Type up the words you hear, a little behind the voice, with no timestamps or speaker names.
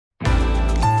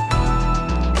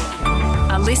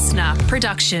LiSTNR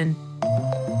production.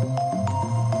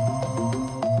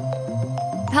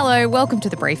 Hello, welcome to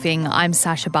The Briefing. I'm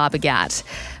Sasha Barbagat.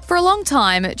 For a long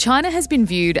time, China has been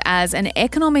viewed as an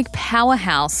economic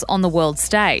powerhouse on the world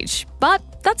stage, but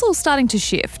that's all starting to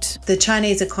shift. The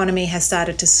Chinese economy has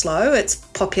started to slow, its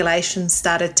population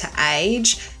started to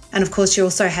age, and of course you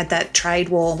also had that trade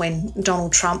war when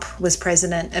Donald Trump was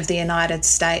president of the United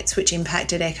States, which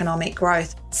impacted economic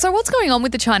growth. So what's going on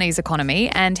with the Chinese economy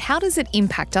and how does it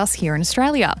impact us here in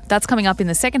Australia? That's coming up in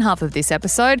the second half of this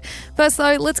episode. First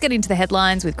though, let's get into the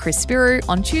headlines with Chris Spiru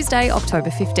on Tuesday,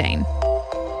 October 15.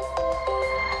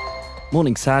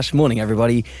 Morning, Sash. Morning,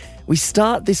 everybody. We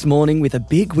start this morning with a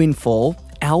big windfall.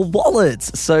 Our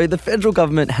wallets. So the federal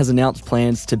government has announced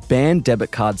plans to ban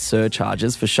debit card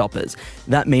surcharges for shoppers.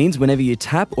 That means whenever you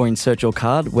tap or insert your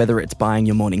card, whether it's buying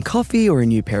your morning coffee or a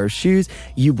new pair of shoes,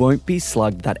 you won't be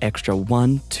slugged that extra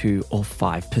 1%, 2% or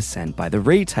 5% by the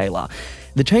retailer.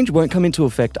 The change won't come into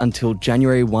effect until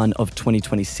January 1 of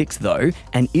 2026 though,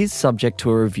 and is subject to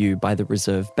a review by the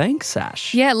Reserve Bank,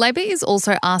 Sash. Yeah, Labor is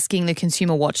also asking the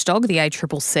consumer watchdog, the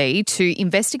ACCC, to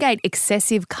investigate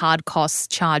excessive card costs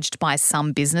charged by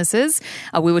some businesses.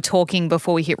 We were talking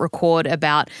before we hit record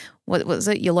about, what was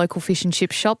it, your local fish and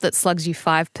chip shop that slugs you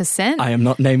 5%? I am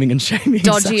not naming and shaming.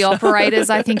 Dodgy Sasha. Operators,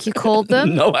 I think you called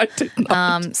them. No, I did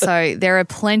not. So there are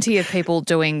plenty of people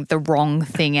doing the wrong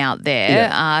thing out there.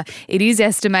 Yeah. It is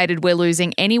estimated we're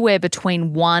losing anywhere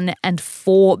between $1 and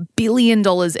 $4 billion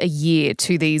a year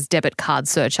to these debit card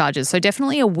surcharges. So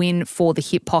definitely a win for the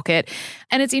hip pocket.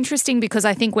 And it's interesting because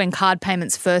I think when card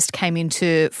payments first came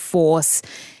into force,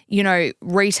 you know,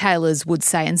 retailers would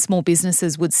say and small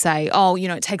businesses would say, oh, you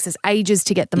know, it takes us ages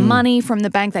to get the money from the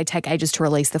bank. They take ages to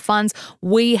release the funds.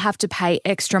 We have to pay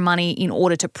extra money in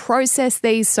order to process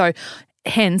these. So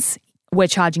hence, we're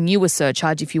charging you a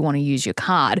surcharge if you want to use your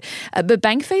card. But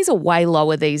bank fees are way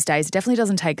lower these days. It definitely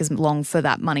doesn't take as long for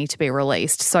that money to be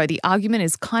released. So the argument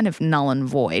is kind of null and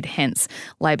void. Hence,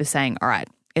 Labor saying, all right,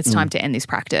 it's time to end this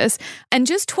practice. And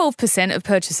just 12% of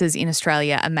purchases in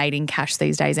Australia are made in cash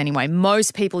these days anyway.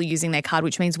 Most people are using their card,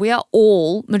 which means we are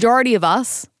all, majority of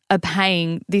us, are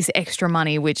paying this extra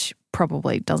money, which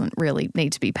probably doesn't really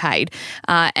need to be paid.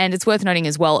 And it's worth noting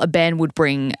as well, a ban would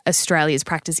bring Australia's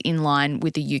practice in line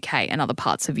with the UK and other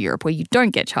parts of Europe where you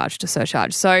don't get charged a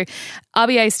surcharge. So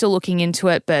RBA is still looking into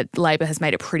it, but Labor has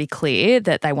made it pretty clear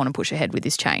that they want to push ahead with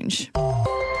this change.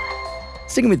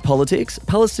 Sticking with politics,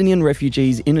 Palestinian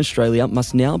refugees in Australia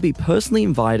must now be personally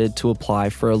invited to apply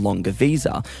for a longer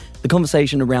visa. The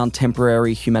conversation around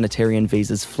temporary humanitarian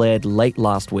visas flared late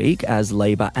last week as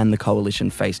Labor and the Coalition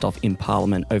faced off in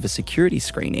Parliament over security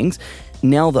screenings.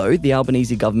 Now, though, the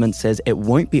Albanese government says it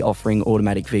won't be offering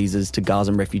automatic visas to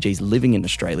Gazan refugees living in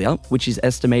Australia, which is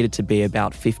estimated to be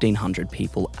about 1,500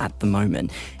 people at the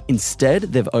moment. Instead,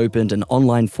 they've opened an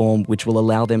online form which will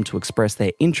allow them to express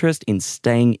their interest in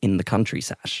staying in the country,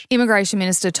 Sash. Immigration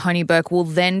Minister Tony Burke will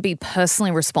then be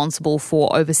personally responsible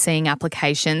for overseeing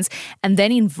applications and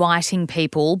then inviting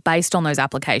people based on those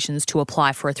applications to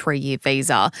apply for a 3-year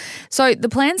visa. So the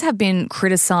plans have been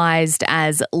criticised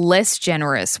as less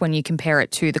generous when you compare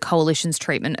it to the Coalition's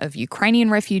treatment of Ukrainian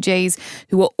refugees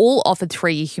who were all offered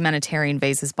 3-year humanitarian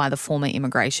visas by the former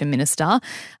Immigration Minister.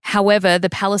 However, the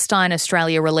Palestine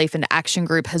Australia Relief and Action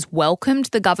Group has welcomed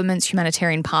the government's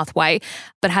humanitarian pathway,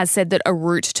 but has said that a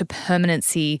route to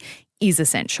permanency is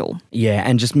essential. Yeah,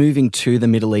 and just moving to the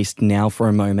Middle East now for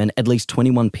a moment, at least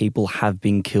 21 people have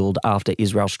been killed after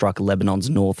Israel struck Lebanon's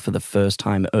north for the first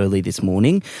time early this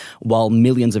morning, while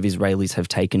millions of Israelis have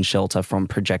taken shelter from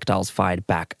projectiles fired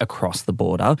back across the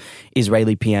border.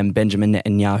 Israeli PM Benjamin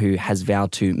Netanyahu has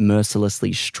vowed to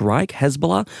mercilessly strike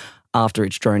Hezbollah after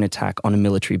its drone attack on a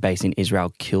military base in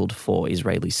Israel killed 4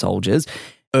 Israeli soldiers.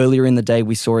 Earlier in the day,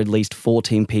 we saw at least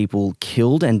 14 people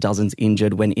killed and dozens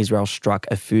injured when Israel struck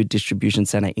a food distribution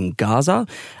centre in Gaza,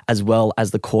 as well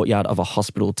as the courtyard of a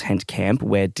hospital tent camp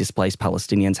where displaced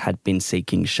Palestinians had been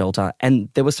seeking shelter. And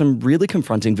there were some really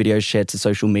confronting videos shared to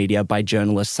social media by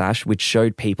journalist Sash, which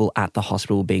showed people at the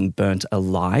hospital being burnt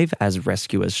alive as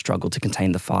rescuers struggled to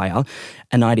contain the fire.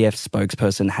 An IDF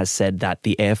spokesperson has said that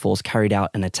the Air Force carried out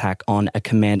an attack on a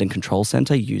command and control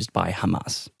centre used by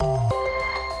Hamas.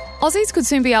 Aussies could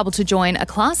soon be able to join a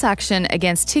class action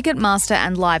against Ticketmaster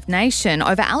and Live Nation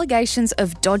over allegations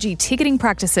of dodgy ticketing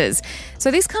practices.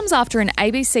 So this comes after an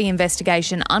ABC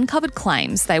investigation uncovered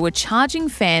claims they were charging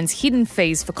fans hidden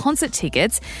fees for concert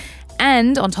tickets.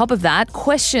 And on top of that,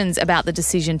 questions about the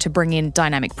decision to bring in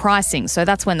dynamic pricing. So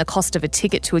that's when the cost of a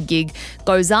ticket to a gig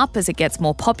goes up as it gets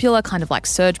more popular, kind of like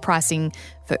surge pricing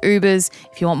for Ubers.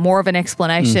 If you want more of an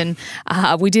explanation,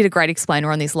 we did a great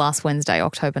explainer on this last Wednesday,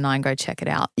 October 9. Go check it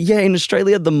out. Yeah, in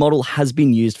Australia, the model has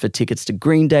been used for tickets to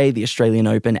Green Day, the Australian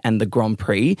Open and the Grand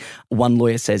Prix. One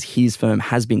lawyer says his firm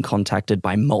has been contacted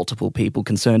by multiple people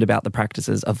concerned about the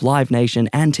practices of Live Nation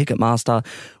and Ticketmaster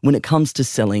when it comes to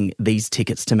selling these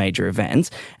tickets to major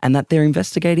events, and that they're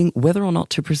investigating whether or not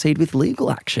to proceed with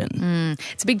legal action.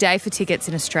 It's a big day for tickets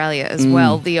in Australia as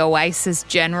well. The Oasis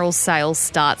general sales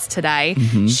starts today.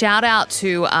 Shout out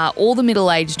to all the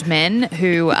middle-aged men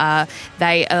who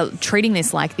they are treating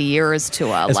this like the Eras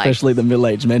tour. Especially the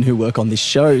middle-aged men who work on this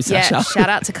show, Sasha. Yeah, shout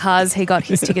out to Cuz. He got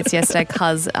his tickets yesterday.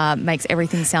 Cuz makes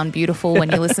everything sound beautiful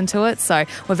when you listen to it. So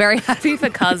we're very happy for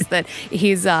Cuz that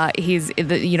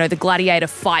the gladiator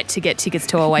fight to get tickets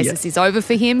to Oasis is over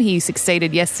for him. He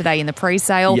succeeded yesterday in the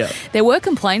pre-sale. There were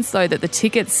complaints, though, that the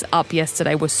tickets up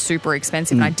yesterday were super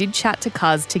expensive. And I did chat to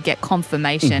Cuz to get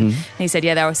confirmation. And he said,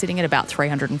 they were sitting at about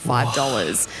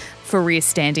 $305 for rear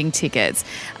standing tickets.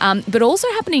 But also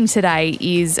happening today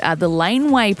is the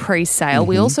Laneway pre-sale.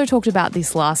 We also talked about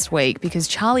this last week because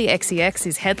Charlie XCX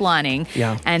is headlining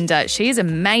and she is a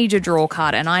major draw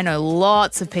card, and I know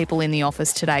lots of people in the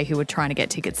office today who are trying to get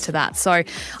tickets to that. So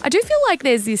I do feel like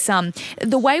there's this,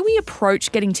 the way we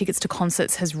approach getting tickets to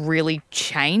concerts has really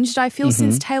changed, I feel,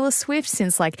 since Taylor Swift,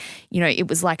 since it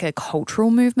was like a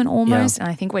cultural movement almost, and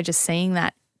I think we're just seeing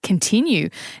that continue.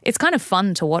 It's kind of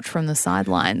fun to watch from the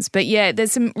sidelines. But yeah,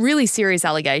 there's some really serious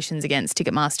allegations against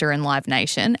Ticketmaster and Live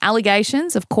Nation.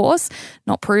 Allegations, of course,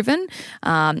 not proven.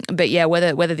 But yeah,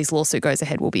 whether this lawsuit goes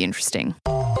ahead will be interesting.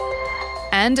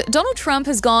 And Donald Trump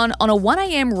has gone on a 1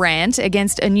 a.m. rant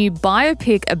against a new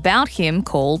biopic about him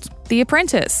called The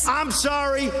Apprentice. I'm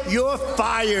sorry, you're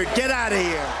fired. Get out of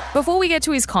here. Before we get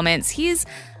to his comments, here's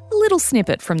a little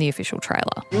snippet from the official trailer.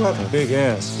 You have a big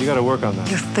ass. You got to work on that.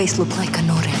 Your face looks like an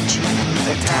orange.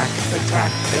 Attack,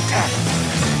 attack, attack.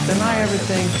 Deny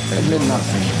everything, admit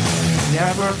nothing.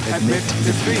 Never admit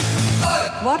defeat.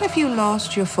 What if you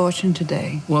lost your fortune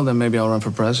today? Well, then maybe I'll run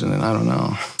for president. I don't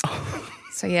know.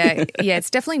 So yeah, it's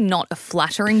definitely not a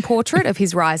flattering portrait of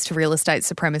his rise to real estate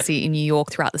supremacy in New York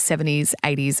throughout the 70s,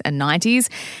 80s and 90s.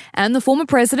 And the former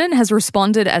president has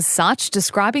responded as such,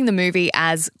 describing the movie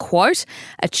as, quote,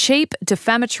 a cheap,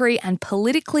 defamatory and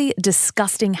politically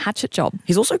disgusting hatchet job.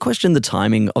 He's also questioned the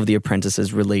timing of The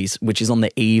Apprentice's release, which is on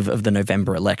the eve of the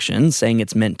November election, saying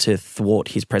it's meant to thwart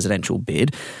his presidential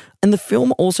bid. And the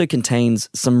film also contains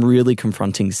some really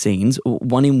confronting scenes,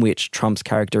 one in which Trump's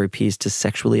character appears to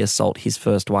sexually assault his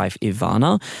first wife,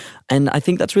 Ivana. And I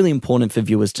think that's really important for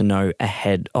viewers to know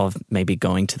ahead of maybe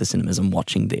going to the cinemas and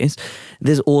watching this.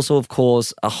 There's also, of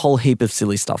course, a whole heap of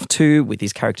silly stuff too, with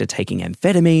his character taking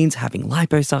amphetamines, having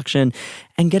liposuction,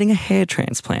 and getting a hair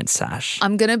transplant, Sash.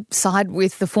 I'm going to side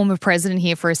with the former president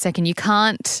here for a second. You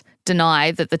can't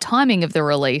deny that the timing of the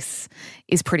release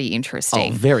is pretty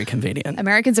interesting. Oh, very convenient.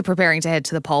 Americans are preparing to head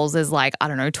to the polls. There's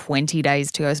 20 days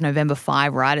to go. It's November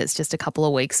 5, right? It's just a couple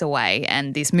of weeks away.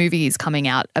 And this movie is coming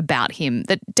out about him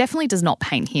that definitely does not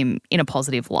paint him in a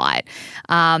positive light.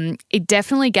 It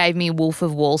definitely gave me Wolf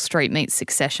of Wall Street meets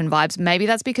Succession vibes. Maybe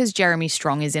that's because Jeremy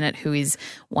Strong is in it, who is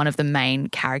one of the main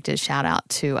characters. Shout out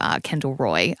to Kendall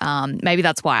Roy. Maybe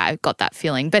that's why I got that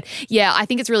feeling. But yeah, I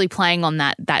think it's really playing on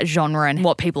that genre and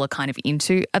what people are kind of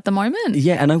into at the moment.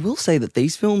 Yeah, and I will say that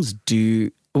these films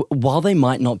do, while they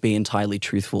might not be entirely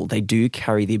truthful, they do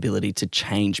carry the ability to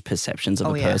change perceptions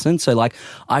of a person. So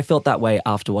I felt that way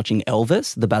after watching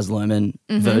Elvis, the Baz Luhrmann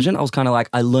version. I was kind of like,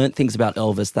 I learned things about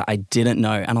Elvis that I didn't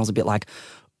know. And I was a bit like,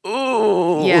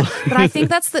 ooh. Yeah, but I think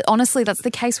honestly, that's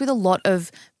the case with a lot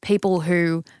of people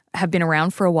who have been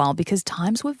around for a while because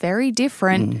times were very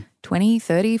different 20,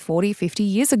 30, 40, 50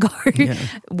 years ago. Yeah.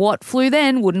 What flew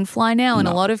then wouldn't fly now in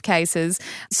a lot of cases.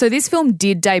 So this film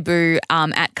did debut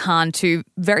at Cannes to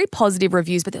very positive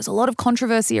reviews, but there was a lot of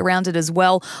controversy around it as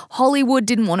well. Hollywood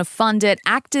didn't want to fund it.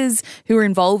 Actors who were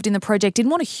involved in the project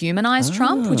didn't want to humanize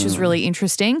Trump, which was really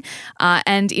interesting.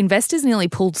 And investors nearly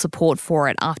pulled support for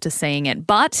it after seeing it.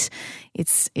 But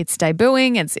it's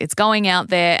debuting, it's going out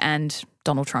there, and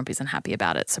Donald Trump isn't happy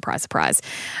about it. Surprise, surprise.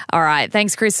 All right.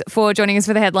 Thanks, Chris, for joining us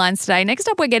for the headlines today. Next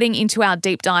up, we're getting into our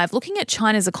deep dive, looking at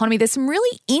China's economy. There's some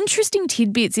really interesting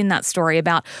tidbits in that story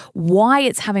about why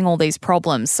it's having all these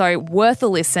problems. So worth a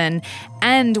listen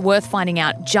and worth finding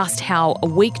out just how a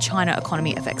weak China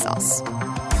economy affects us.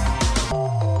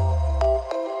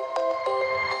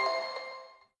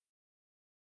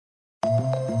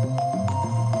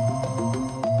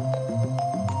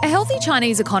 A healthy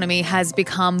Chinese economy has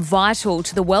become vital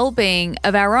to the well-being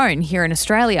of our own here in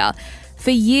Australia. For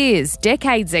years,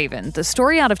 decades even, the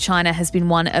story out of China has been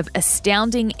one of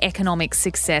astounding economic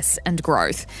success and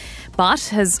growth. But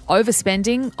has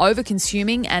overspending,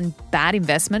 overconsuming and bad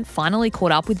investment finally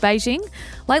caught up with Beijing?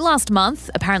 Late last month,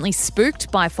 apparently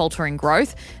spooked by faltering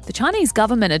growth, the Chinese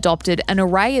government adopted an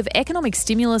array of economic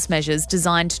stimulus measures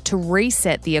designed to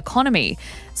reset the economy.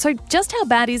 So just how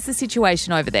bad is the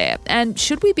situation over there? And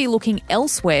should we be looking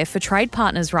elsewhere for trade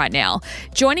partners right now?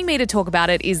 Joining me to talk about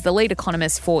it is the lead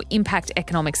economist for Impact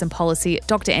Economics and Policy,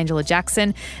 Dr. Angela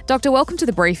Jackson. Doctor, welcome to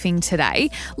the briefing today.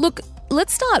 Look,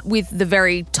 let's start with the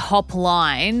very top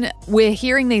line. We're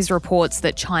hearing these reports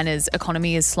that China's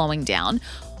economy is slowing down.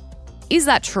 Is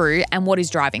that true? And what is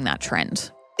driving that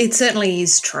trend? It certainly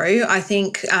is true. I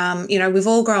think, we've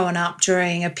all grown up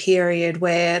during a period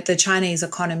where the Chinese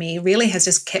economy really has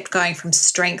just kept going from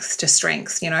strength to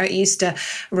strength. It used to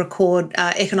record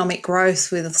economic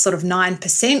growth with sort of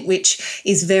 9%, which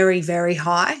is very, very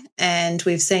high. And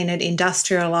we've seen it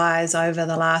industrialise over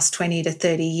the last 20 to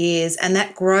 30 years. And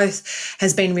that growth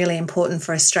has been really important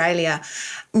for Australia.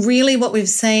 Really what we've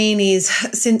seen is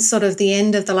since sort of the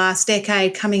end of the last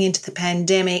decade, coming into the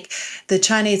pandemic, the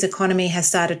Chinese economy has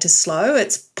started to slow.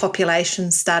 Its population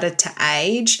started to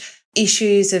age.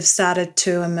 Issues have started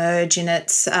to emerge in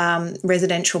its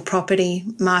residential property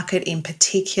market in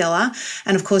particular.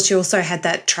 And of course, you also had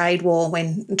that trade war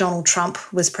when Donald Trump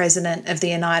was president of the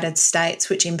United States,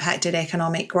 which impacted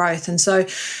economic growth. And so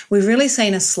we've really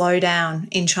seen a slowdown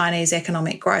in Chinese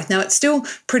economic growth. Now, it's still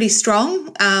pretty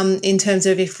strong in terms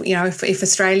of if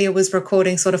Australia was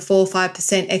recording sort of 4 or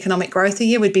 5% economic growth a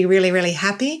year, we'd be really, really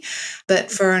happy. But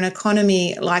for an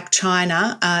economy like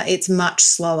China, it's much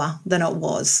slower than it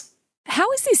was. How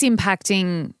is this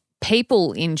impacting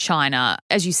people in China?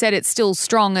 As you said, it's still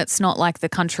strong. It's not like the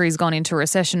country's gone into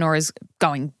recession or is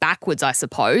going backwards, I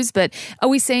suppose. But are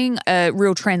we seeing a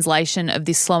real translation of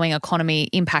this slowing economy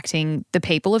impacting the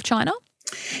people of China?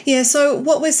 Yeah, so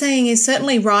what we're seeing is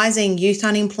certainly rising youth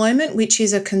unemployment, which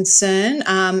is a concern.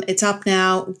 It's up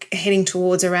now, heading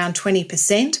towards around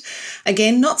 20%.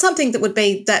 Again, not something that would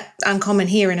be that uncommon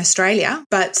here in Australia,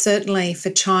 but certainly for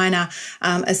China,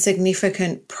 a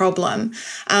significant problem.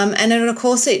 And then, of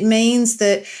course, it means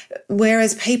that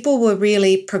whereas people were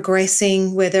really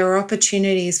progressing, where there were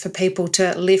opportunities for people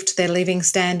to lift their living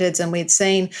standards, and we'd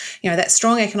seen, that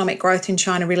strong economic growth in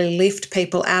China really lift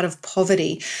people out of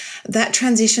poverty, that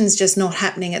transition's just not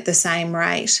happening at the same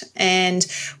rate. And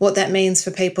what that means for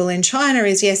people in China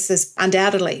is, yes, there's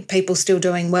undoubtedly people still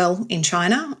doing well in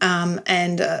China,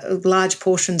 and large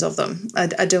portions of them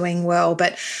are doing well.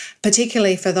 But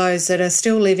particularly for those that are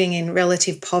still living in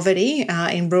relative poverty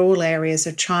in rural areas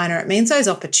of China, it means those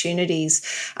opportunities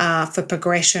for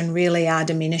progression really are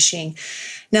diminishing.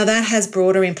 Now, that has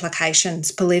broader implications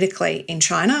politically in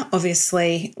China.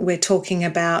 Obviously, we're talking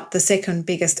about the second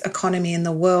biggest economy in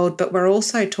the world, but we're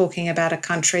also talking about a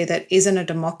country that isn't a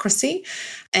democracy.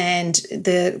 And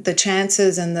the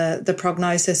chances and the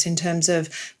prognosis in terms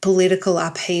of political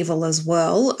upheaval as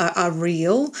well are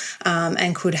real,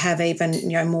 and could have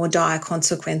even more dire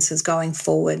consequences going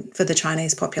forward for the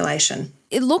Chinese population.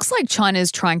 It looks like China's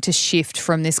trying to shift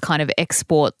from this kind of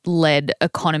export-led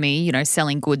economy,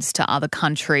 selling goods to other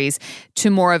countries, to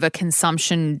more of a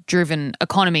consumption-driven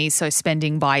economy, so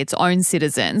spending by its own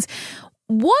citizens.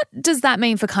 What does that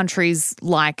mean for countries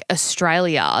like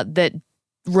Australia that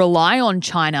rely on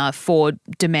China for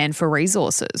demand for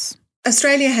resources?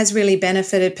 Australia has really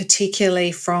benefited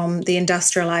particularly from the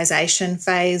industrialisation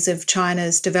phase of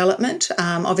China's development.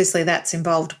 Obviously, that's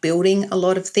involved building a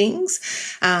lot of things,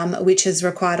 which has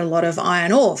required a lot of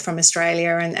iron ore from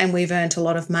Australia, and we've earned a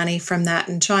lot of money from that.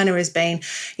 And China has been,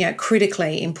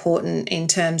 critically important in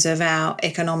terms of our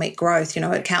economic growth. It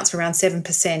accounts for around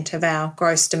 7% of our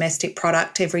gross domestic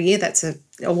product every year. That's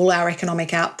all our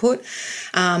economic output,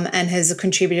 and has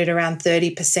contributed around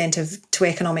 30% to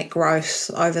economic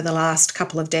growth over the last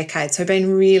couple of decades. So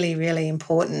been really, really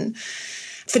important.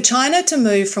 For China to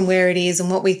move from where it is,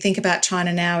 and what we think about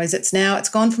China now is it's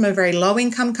gone from a very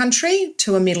low-income country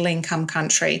to a middle-income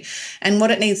country. And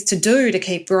what it needs to do to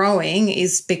keep growing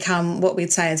is become what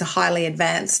we'd say is a highly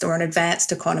advanced or an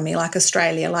advanced economy like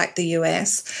Australia, like the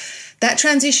US. That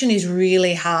transition is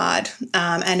really hard,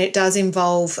 and it does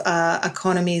involve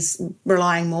economies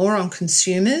relying more on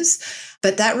consumers,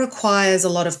 but that requires a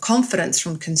lot of confidence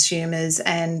from consumers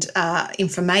and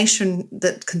information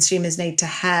that consumers need to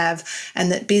have,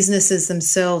 and that businesses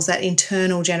themselves, that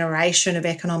internal generation of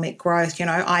economic growth,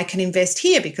 I can invest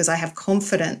here because I have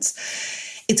confidence.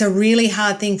 It's a really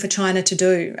hard thing for China to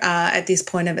do at this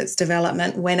point of its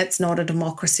development when it's not a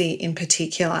democracy in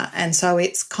particular. And so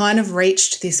it's kind of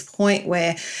reached this point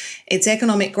where its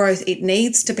economic growth, it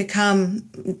needs to become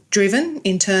driven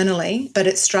internally, but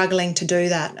it's struggling to do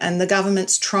that. And the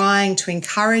government's trying to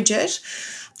encourage it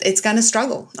it's going to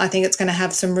struggle. I think it's going to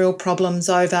have some real problems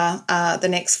over the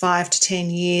next 5 to 10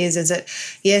 years as it,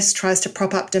 yes, tries to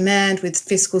prop up demand with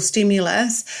fiscal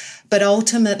stimulus, but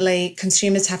ultimately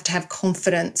consumers have to have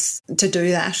confidence to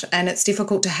do that. And it's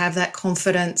difficult to have that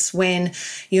confidence when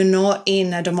you're not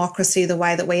in a democracy the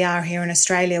way that we are here in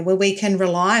Australia, where we can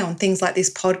rely on things like this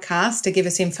podcast to give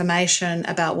us information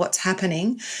about what's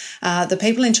happening. The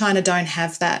people in China don't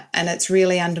have that, and it's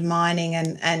really undermining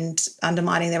and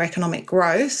undermining their economic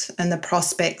growth and the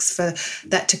prospects for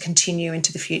that to continue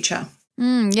into the future.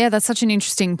 Yeah, that's such an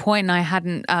interesting point, and I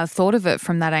hadn't thought of it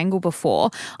from that angle before.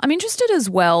 I'm interested as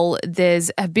well,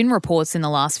 have been reports in the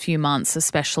last few months,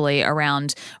 especially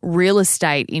around real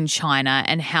estate in China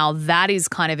and how that is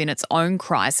kind of in its own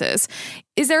crisis.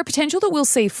 Is there a potential that we'll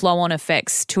see flow-on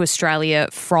effects to Australia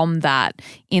from that,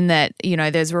 in that,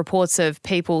 there's reports of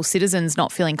people, citizens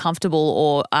not feeling comfortable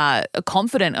or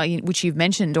confident, which you've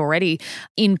mentioned already,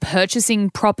 in purchasing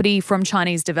property from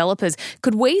Chinese developers?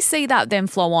 Could we see that then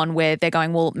flow on where they're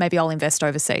going, well, maybe I'll invest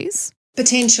overseas?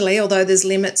 Potentially, although there's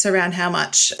limits around how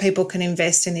much people can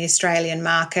invest in the Australian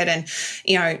market. And,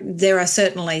 there are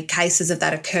certainly cases of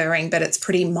that occurring, but it's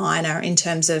pretty minor in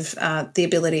terms of the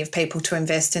ability of people to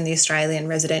invest in the Australian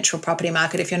residential property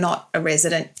market if you're not a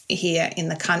resident here in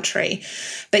the country.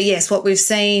 But yes, what we've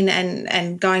seen,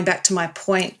 and going back to my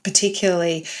point,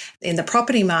 particularly in the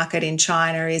property market in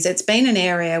China, is it's been an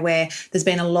area where there's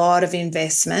been a lot of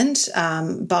investment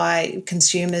by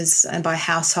consumers and by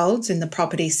households in the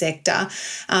property sector.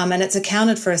 And it's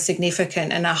accounted for a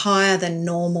significant and a higher than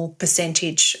normal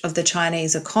percentage of the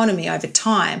Chinese economy over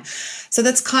time. So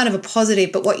that's kind of a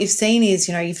positive. But what you've seen is,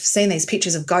 you've seen these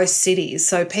pictures of ghost cities.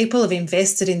 So people have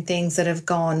invested in things that have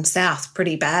gone south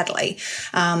pretty badly,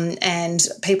 and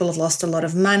people have lost a lot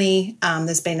of money.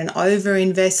 There's been an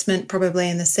overinvestment probably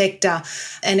in the sector.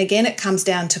 And again, it comes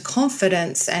down to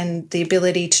confidence and the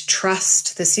ability to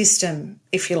trust the system,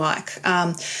 if you like.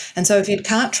 And so if you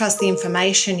can't trust the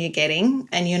information you're getting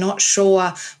and you're not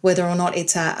sure whether or not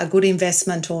it's a good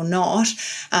investment or not,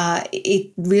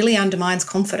 it really undermines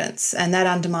confidence, and that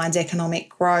undermines economic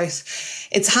growth.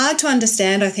 It's hard to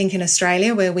understand, I think, in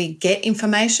Australia, where we get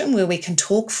information, where we can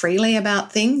talk freely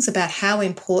about things, about how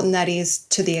important that is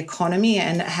to the economy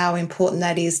and how important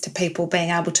that is to people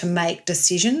being able to make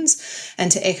decisions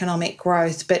and to economic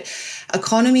growth. But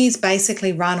economies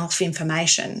basically run off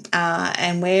information,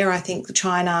 and where I think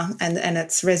China and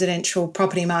its residential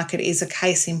property market is a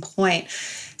case in point,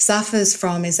 suffers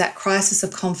from is that crisis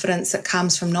of confidence that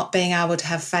comes from not being able to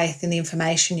have faith in the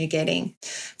information you're getting.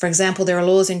 For example, there are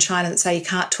laws in China that say you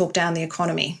can't talk down the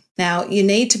economy. Now, you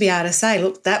need to be able to say,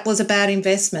 look, that was a bad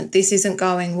investment. This isn't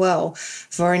going well,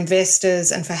 for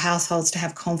investors and for households to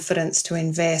have confidence to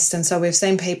invest. And so we've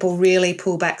seen people really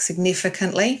pull back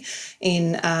significantly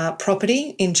in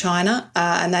property in China,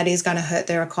 and that is going to hurt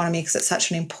their economy because it's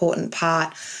such an important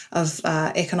part of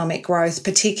economic growth.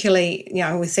 Particularly,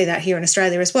 we see that here in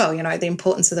Australia as well, the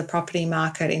importance of the property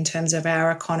market in terms of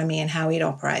our economy and how it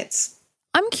operates.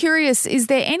 I'm curious, is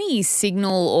there any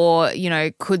signal or,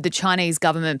 could the Chinese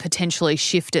government potentially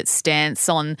shift its stance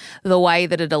on the way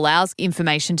that it allows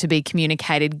information to be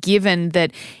communicated, given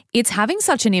that it's having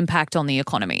such an impact on the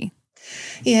economy?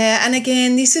 Yeah, and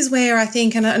again, this is where I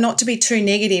think, and not to be too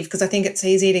negative, because I think it's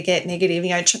easy to get negative,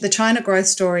 the China growth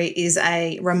story is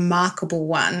a remarkable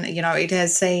one. It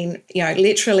has seen,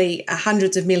 literally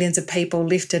hundreds of millions of people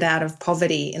lifted out of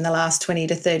poverty in the last 20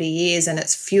 to 30 years, and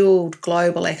it's fueled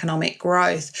global economic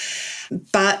growth.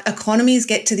 But economies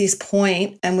get to this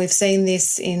point, and we've seen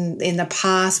this in the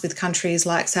past with countries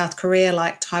like South Korea,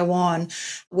 like Taiwan,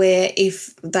 where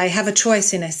if they have a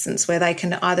choice, in essence, where they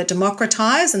can either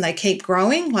democratise and they keep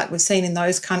growing, like we've seen in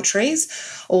those countries,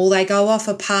 or they go off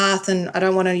a path, and I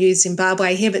don't want to use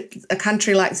Zimbabwe here, but a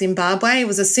country like Zimbabwe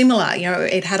was a similar,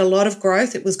 it had a lot of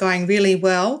growth, it was going really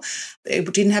well,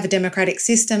 it didn't have a democratic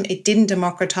system, it didn't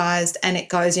democratise, and it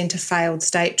goes into failed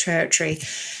state territory.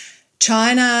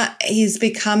 China is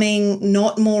becoming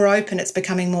not more open, it's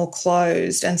becoming more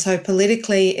closed. And so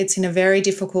politically, it's in a very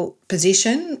difficult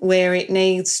position where it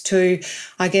needs to,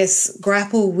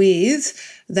 grapple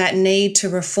with that need to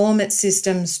reform its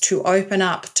systems, to open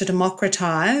up, to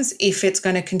democratise, if it's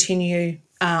going to continue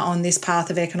on this path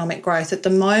of economic growth. At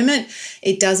the moment,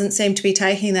 it doesn't seem to be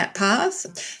taking that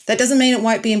path. That doesn't mean it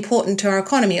won't be important to our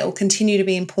economy. It will continue to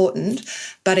be important,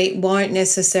 but it won't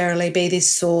necessarily be this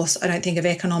source, I don't think, of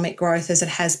economic growth as it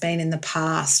has been in the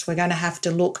past. We're going to have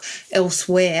to look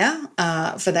elsewhere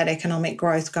for that economic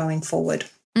growth going forward.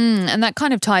 And that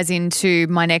kind of ties into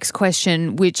my next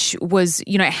question, which was,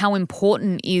 how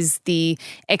important is the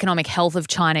economic health of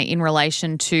China in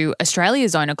relation to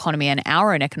Australia's own economy and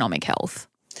our own economic health?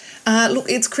 Look,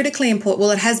 it's critically important.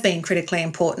 Well, it has been critically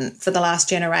important for the last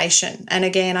generation. And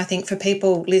again, I think for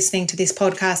people listening to this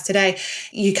podcast today,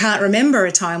 you can't remember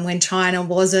a time when China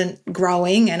wasn't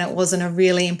growing and it wasn't a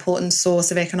really important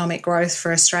source of economic growth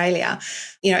for Australia.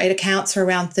 You know, it accounts for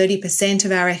around 30%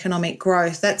 of our economic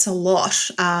growth. That's a lot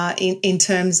in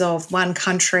terms of one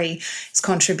country's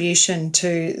contribution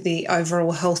to the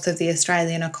overall health of the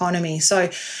Australian economy. So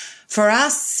for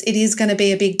us, it is going to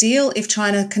be a big deal if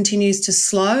China continues to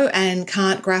slow and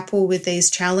can't grapple with these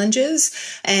challenges.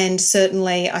 And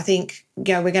certainly, I think,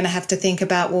 you know, we're going to have to think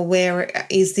about, well, where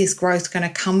is this growth going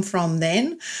to come from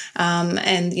then?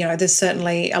 And, you know, there's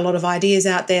certainly a lot of ideas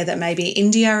out there that maybe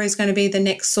India is going to be the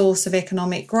next source of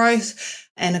economic growth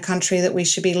and a country that we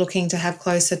should be looking to have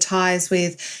closer ties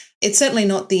with. It's certainly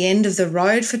not the end of the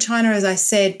road for China, as I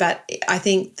said, but I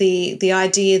think the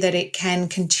idea that it can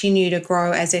continue to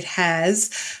grow as it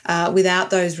has without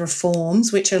those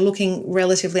reforms, which are looking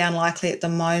relatively unlikely at the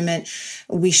moment,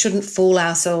 we shouldn't fool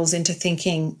ourselves into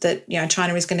thinking that, you know,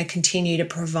 China is going to continue to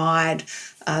provide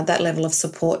that level of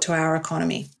support to our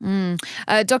economy.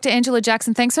 Dr. Angela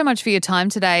Jackson, thanks so much for your time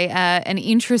today. An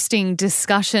interesting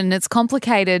discussion. It's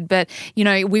complicated, but, you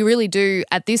know, we really do,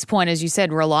 at this point, as you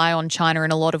said, rely on China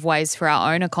in a lot of ways for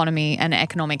our own economy and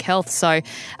economic health. So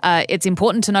it's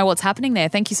important to know what's happening there.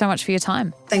 Thank you so much for your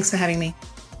time. Thanks for having me.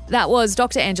 That was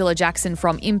Dr. Angela Jackson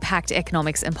from Impact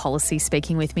Economics and Policy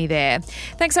speaking with me there.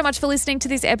 Thanks so much for listening to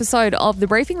this episode of The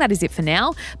Briefing. That is it for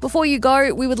now. Before you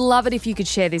go, we would love it if you could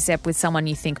share this ep with someone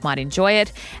you think might enjoy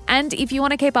it. And if you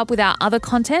want to keep up with our other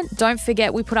content, don't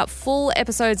forget we put up full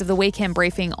episodes of The Weekend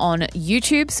Briefing on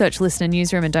YouTube. Search LiSTNR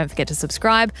Newsroom and don't forget to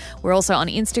subscribe. We're also on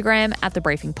Instagram at The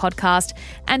Briefing Podcast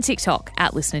and TikTok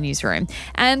at LiSTNR Newsroom.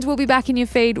 And we'll be back in your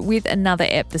feed with another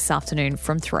ep this afternoon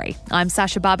from 3. I'm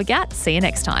Sasha Barbagat. See you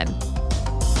next time.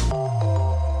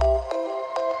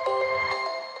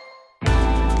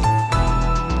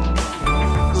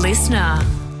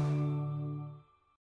 LiSTNR.